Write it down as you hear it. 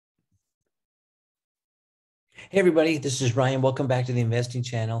Hey everybody, this is Ryan. Welcome back to the investing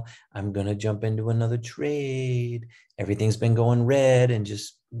channel. I'm going to jump into another trade. Everything's been going red and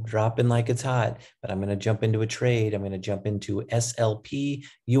just dropping like it's hot, but I'm going to jump into a trade. I'm going to jump into SLP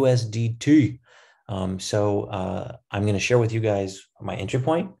USDT. I'm going to share with you guys my entry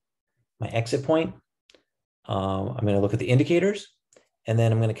point, my exit point. I'm going to look at the indicators, and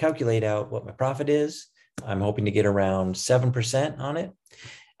then I'm going to calculate out what my profit is. I'm hoping to get around 7% on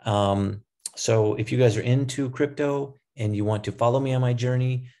it. So if you guys are into crypto and you want to follow me on my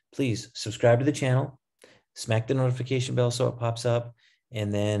journey, please subscribe to the channel, smack the notification bell so it pops up,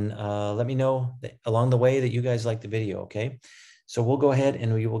 and then let me know that along the way that you guys like the video, okay? So we'll go ahead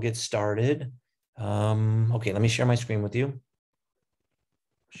and we will get started. Okay, let me share my screen with you.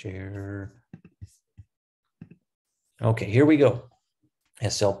 Share. Okay, here we go.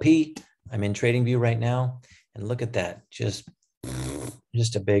 SLP, I'm in TradingView right now, and look at that, just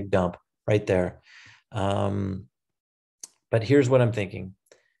a big dump right there. But here's what I'm thinking.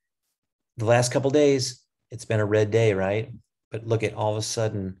 The last couple of days, it's been a red day, right? But look at all of a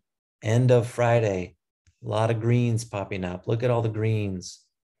sudden, end of Friday, a lot of greens popping up. Look at all the greens.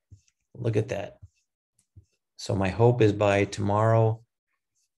 Look at that. So my hope is by tomorrow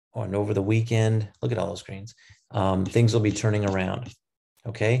and over the weekend, look at all those greens, things will be turning around.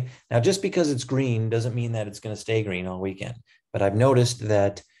 Okay. Now, just because it's green doesn't mean that it's going to stay green all weekend. But I've noticed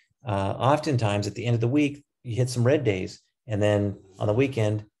that oftentimes at the end of the week, you hit some red days, and then on the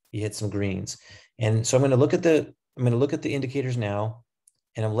weekend, you hit some greens. And so I'm going to look at the indicators now,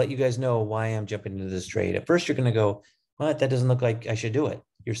 and I'll let you guys know why I'm jumping into this trade. At first, you're going to go, what? That doesn't look like I should do it.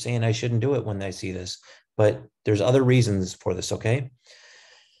 You're saying I shouldn't do it when I see this, but there's other reasons for this. Okay.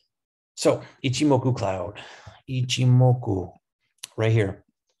 So Ichimoku Cloud, Ichimoku. Right here.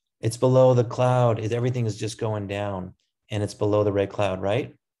 It's below the cloud. Everything is just going down, and it's below the red cloud,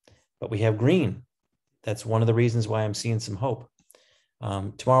 right? But we have green. That's one of the reasons why I'm seeing some hope.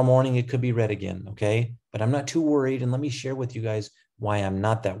 Tomorrow morning, it could be red again, okay? But I'm not too worried, and let me share with you guys why I'm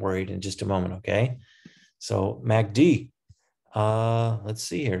not that worried in just a moment, okay? So MACD, let's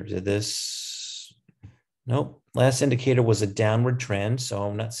see here. Did this? Nope. Last indicator was a downward trend, so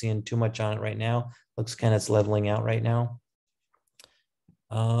I'm not seeing too much on it right now. Looks kind of it's leveling out right now.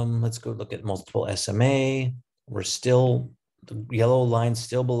 Let's go look at multiple SMA. We're still, the yellow line's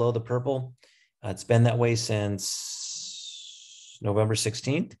still below the purple. It's been that way since November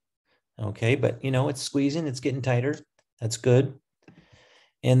 16th. Okay, but you know, it's squeezing, it's getting tighter. That's good.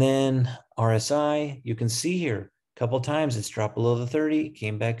 And then RSI, you can see here, a couple of times it's dropped below the 30,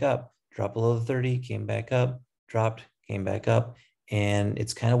 came back up, dropped below the 30, came back up, dropped, came back up, and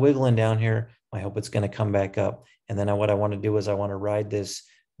it's kind of wiggling down here. I hope it's going to come back up. And then what I want to do is I want to ride this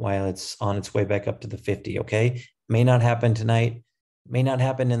while it's on its way back up to the 50, okay? May not happen tonight, may not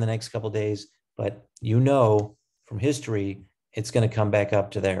happen in the next couple of days, but you know from history, it's going to come back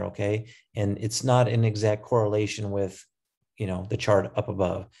up to there, okay? And it's not an exact correlation with, you know, the chart up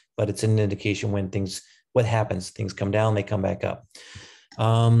above, but it's an indication when things, what happens, things come down, they come back up.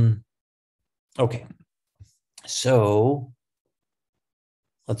 Okay, so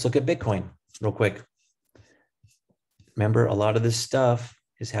let's look at Bitcoin real quick. Remember, a lot of this stuff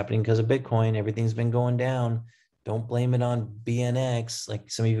is happening because of Bitcoin. Everything's been going down. Don't blame it on BNX, like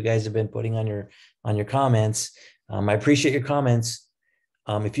some of you guys have been putting on your comments. I appreciate your comments.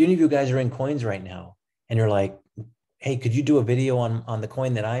 If any of you guys are in coins right now and you're like, hey, could you do a video on the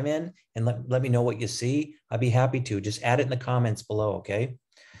coin that I'm in and let me know what you see? I'd be happy to. Just add it in the comments below, okay?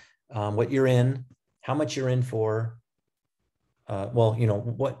 What you're in, how much you're in for, well, you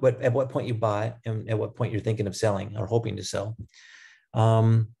know, at what point you bought and at what point you're thinking of selling or hoping to sell.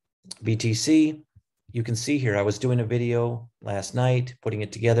 BTC, you can see here, I was doing a video last night, putting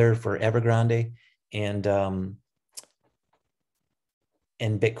it together for Evergrande and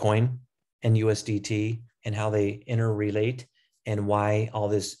Bitcoin and USDT and how they interrelate and why all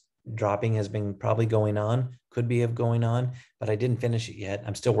this dropping has been probably going on, could be going on, but I didn't finish it yet.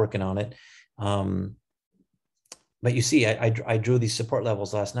 I'm still working on it. But you see, I drew these support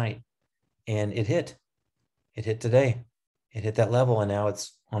levels last night and it hit today. It hit that level and now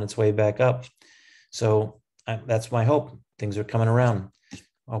it's on its way back up. So that's my hope. Things are coming around.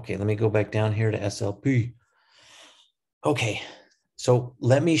 Okay, let me go back down here to SLP. Okay, so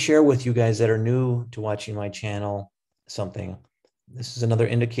let me share with you guys that are new to watching my channel something. This is another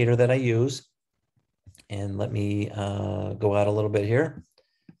indicator that I use. And let me go out a little bit here,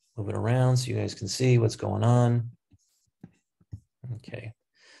 move it around so you guys can see what's going on. Okay,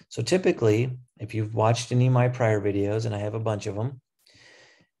 so typically, if you've watched any of my prior videos, and I have a bunch of them,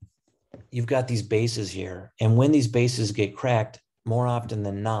 you've got these bases here. And when these bases get cracked, more often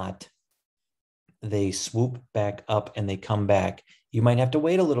than not, they swoop back up and they come back. You might have to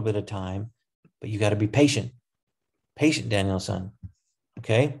wait a little bit of time, but you got to be patient. Patient, Daniel-san.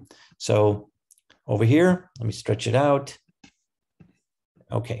 Okay. So over here, let me stretch it out.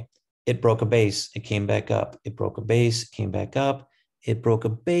 Okay. It broke a base. It came back up. It broke a base, came back up. It broke a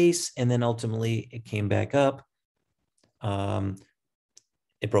base, and then ultimately it came back up.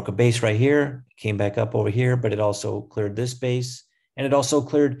 It broke a base right here, came back up over here, but it also cleared this base, and it also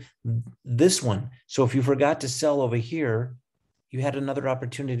cleared this one. So if you forgot to sell over here, you had another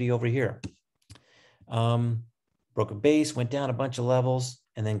opportunity over here. Broke a base, went down a bunch of levels,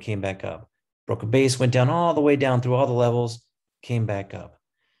 and then came back up. Broke a base, went down all the way down through all the levels, came back up.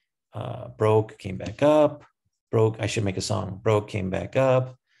 Broke, came back up. Broke, I should make a song. Broke, came back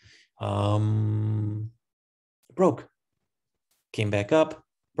up. Broke, came back up.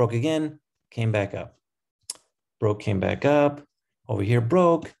 Broke again, came back up. Broke, came back up. Over here,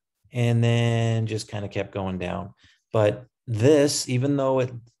 broke, and then just kind of kept going down. But this, even though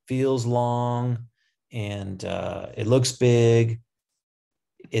it feels long and it looks big,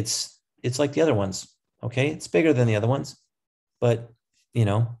 it's like the other ones. Okay, it's bigger than the other ones, but you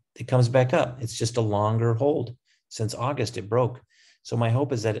know, it comes back up. It's just a longer hold. Since August, it broke. So my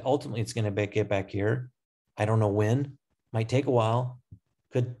hope is that ultimately it's going to get back here. I don't know when. Might take a while.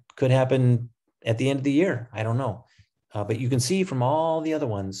 Could happen at the end of the year. I don't know. But you can see from all the other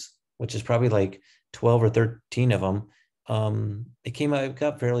ones, which is probably like 12 or 13 of them, it came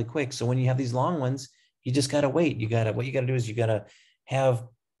up fairly quick. So when you have these long ones, you just got to wait. What you got to do is you got to have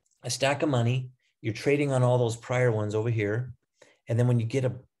a stack of money. You're trading on all those prior ones over here. And then when you get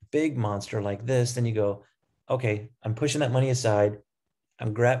a big monster like this, then you go, okay, I'm pushing that money aside.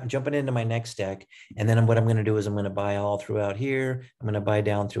 I'm jumping into my next stack. And then what I'm going to do is I'm going to buy all throughout here. I'm going to buy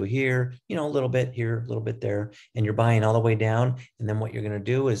down through here, you know, a little bit here, a little bit there. And you're buying all the way down. And then what you're going to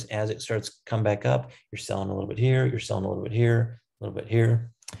do is as it starts to come back up, you're selling a little bit here, you're selling a little bit here, a little bit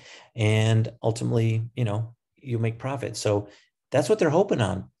here. And ultimately, you know, you make profit. So that's what they're hoping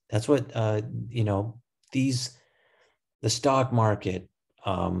on. That's what, you know, the stock market,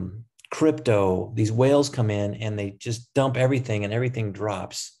 crypto, these whales come in and they just dump everything and everything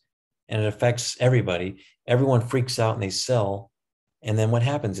drops and it affects everybody. Everyone freaks out and they sell. And then what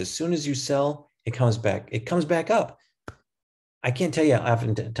happens? As soon as you sell, it comes back. It comes back up. I can't tell you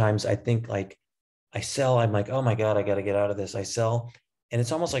oftentimes I think like I sell, I'm like, oh my God, I got to get out of this. I sell. And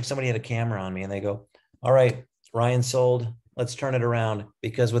it's almost like somebody had a camera on me and they go, all right, Ryan sold. Let's turn it around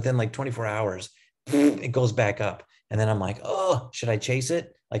because within like 24 hours, it goes back up. And then I'm like, oh, should I chase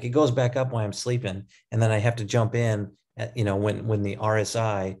it? Like it goes back up while I'm sleeping. And then I have to jump in at, you know, when the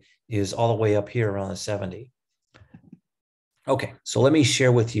RSI is all the way up here around the 70. Okay, so let me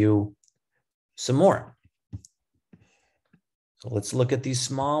share with you some more. So let's look at these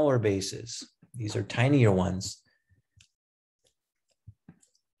smaller bases. These are tinier ones.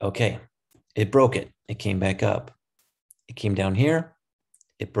 Okay, it broke it. It came back up. It came down here.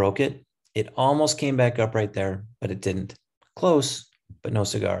 It broke it. It almost came back up right there, but it didn't. Close, but no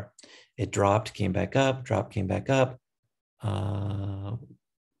cigar. It dropped, came back up, dropped, came back up,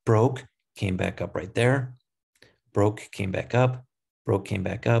 broke, came back up right there, broke, came back up, broke, came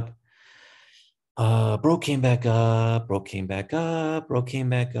back up, broke, came back up, broke, came back up, broke, came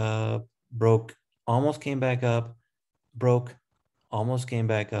back up, broke, almost came back up, broke, almost came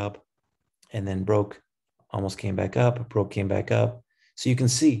back up, and then broke, almost came back up, broke, came back up. So you can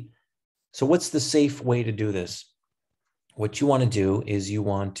see. So what's the safe way to do this? What you want to do is you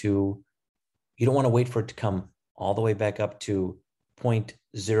don't want to wait for it to come all the way back up to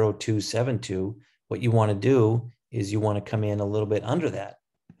 0.0272. What you want to do is you want to come in a little bit under that,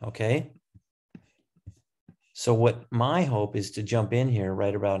 okay? So what my hope is to jump in here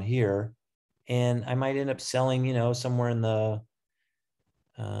right around here, and I might end up selling, you know, somewhere in the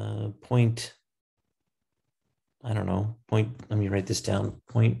let me write this down,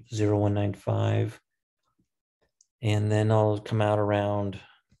 0.0195. And then I'll come out around,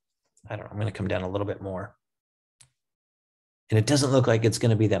 I don't know, I'm going to come down a little bit more. And it doesn't look like it's going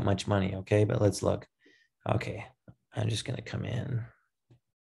to be that much money, okay? But let's look. Okay, I'm just going to come in.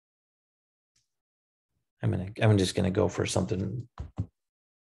 I'm just going to go for something,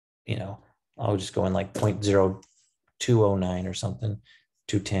 you know, I'll just go in like 0.0209 or something,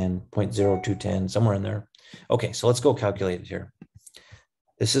 210, 0.0210, somewhere in there. Okay, so let's go calculate it here.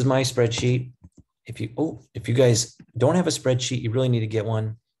 This is my spreadsheet. If you guys don't have a spreadsheet, you really need to get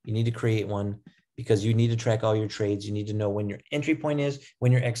one. You need to create one because you need to track all your trades. You need to know when your entry point is,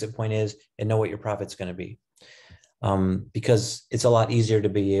 when your exit point is, and know what your profit's going to be. Because it's a lot easier to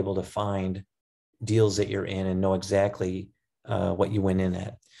be able to find deals that you're in and know exactly what you went in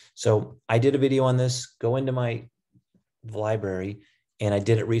at. So I did a video on this. Go into my library, and I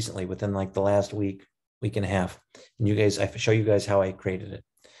did it recently within like the last week and a half. And you guys, I show you guys how I created it.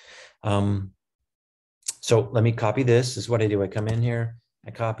 So let me copy this. This is what I do. I come in here,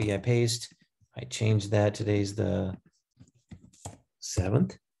 I copy, I paste, I change that. Today's the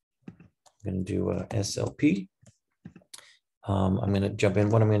 7th. I'm going to do SLP. I'm going to jump in.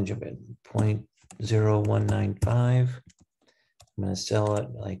 What I'm going to jump in? 0.0195. I'm going to sell it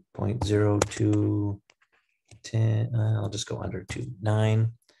like 0.0210. I'll just go under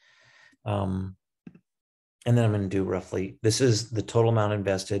 2.9. And then I'm going to do roughly, this is the total amount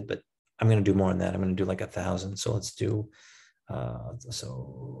invested, but I'm going to do more than that. I'm going to do like 1,000. So let's do,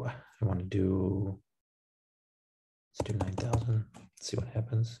 so I want to do, let's do 9,000. Let's see what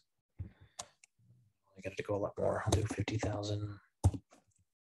happens. I got to go a lot more. I'll do 50,000,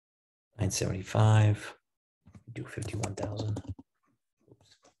 975, do 51,000.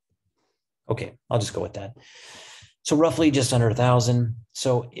 Okay, I'll just go with that. So roughly just under 1,000.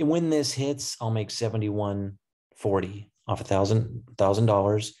 So when this hits, I'll make 71.40 off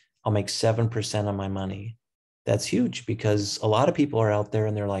 $1,000. I'll make 7% on my money. That's huge because a lot of people are out there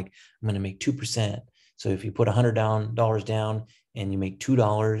and they're like, I'm going to make 2%. So if you put $100 down and you make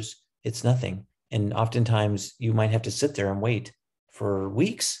 $2, it's nothing. And oftentimes you might have to sit there and wait for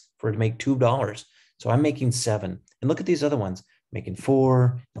weeks for it to make $2. So I'm making 7. And look at these other ones, making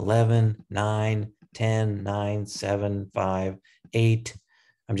 4, 11, 9, 10, 9, 7, 5, 8.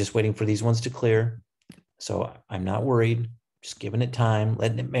 I'm just waiting for these ones to clear. So I'm not worried, just giving it time,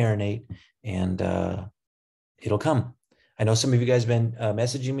 letting it marinate, and it'll come. I know some of you guys have been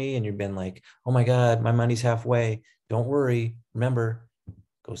messaging me and you've been like, oh my God, my money's halfway. Don't worry. Remember,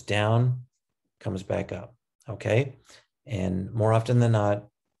 goes down, comes back up. Okay. And more often than not,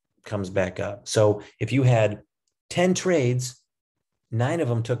 comes back up. So if you had 10 trades, 9 of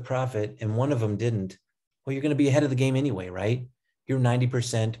them took profit and 1 of them didn't, well, you're going to be ahead of the game anyway, right? You're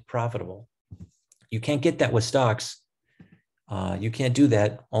 90% profitable. You can't get that with stocks. You can't do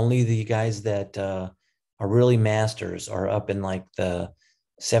that. Only the guys that are really masters are up in like the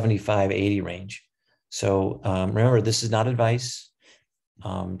 75, 80 range. So remember, this is not advice.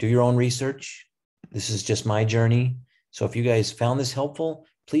 Do your own research. This is just my journey. So if you guys found this helpful,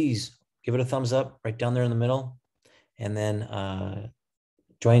 please give it a thumbs up right down there in the middle. And then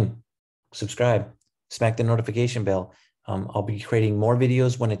join, subscribe, smack the notification bell. I'll be creating more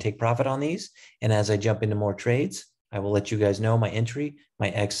videos when I take profit on these. And as I jump into more trades, I will let you guys know my entry, my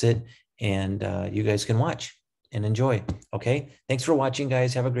exit, and you guys can watch and enjoy. Okay. Thanks for watching,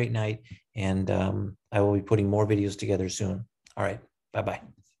 guys. Have a great night. And I will be putting more videos together soon. All right.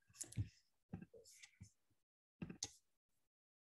 Bye-bye.